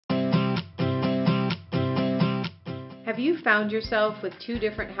Have you found yourself with two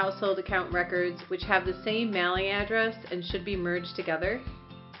different household account records which have the same mailing address and should be merged together?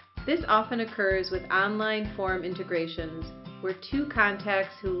 This often occurs with online form integrations where two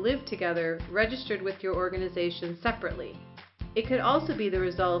contacts who live together registered with your organization separately. It could also be the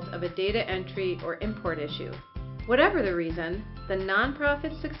result of a data entry or import issue. Whatever the reason, the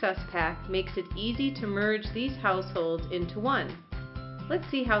Nonprofit Success Pack makes it easy to merge these households into one. Let's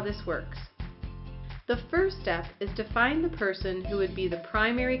see how this works. The first step is to find the person who would be the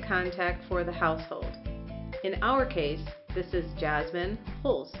primary contact for the household. In our case, this is Jasmine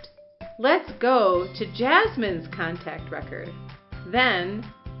Holst. Let's go to Jasmine's contact record. Then,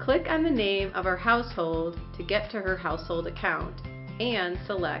 click on the name of our household to get to her household account and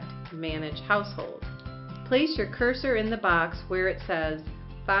select Manage Household. Place your cursor in the box where it says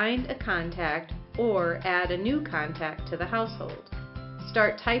Find a Contact or Add a New Contact to the household.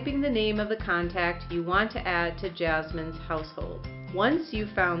 Start typing the name of the contact you want to add to Jasmine's household. Once you've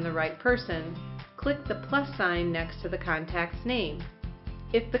found the right person, click the plus sign next to the contact's name.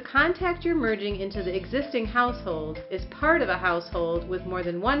 If the contact you're merging into the existing household is part of a household with more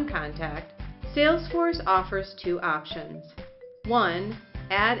than one contact, Salesforce offers two options. 1.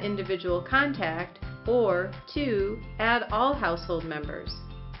 Add individual contact, or 2. Add all household members.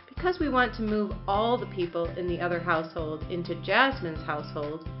 Because we want to move all the people in the other household into Jasmine's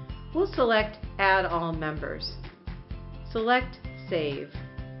household, we'll select Add All Members. Select Save.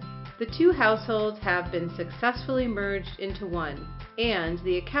 The two households have been successfully merged into one, and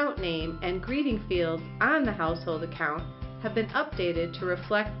the account name and greeting fields on the household account have been updated to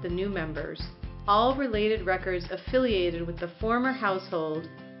reflect the new members. All related records affiliated with the former household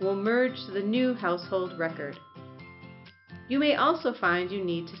will merge to the new household record. You may also find you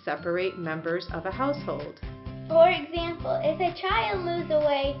need to separate members of a household. For example, if a child moves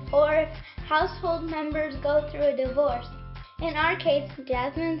away or if household members go through a divorce. In our case,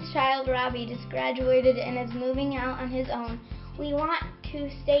 Jasmine's child Robbie just graduated and is moving out on his own. We want to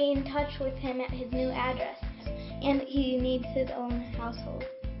stay in touch with him at his new address, and he needs his own household.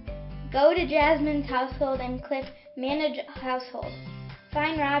 Go to Jasmine's household and click Manage Household.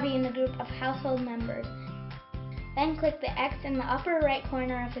 Find Robbie in the group of household members. Then click the X in the upper right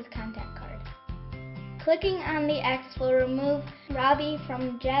corner of his contact card. Clicking on the X will remove Robbie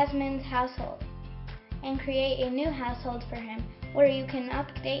from Jasmine's household and create a new household for him where you can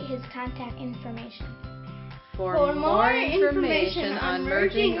update his contact information. For more information on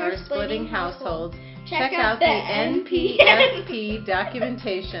merging or splitting households, check out the NPSP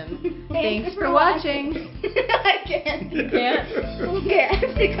documentation. Thanks for watching. I can't. You can't? Okay, I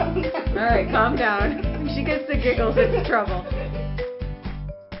have to calm down. All right, calm down. If she gets the giggles, it's trouble.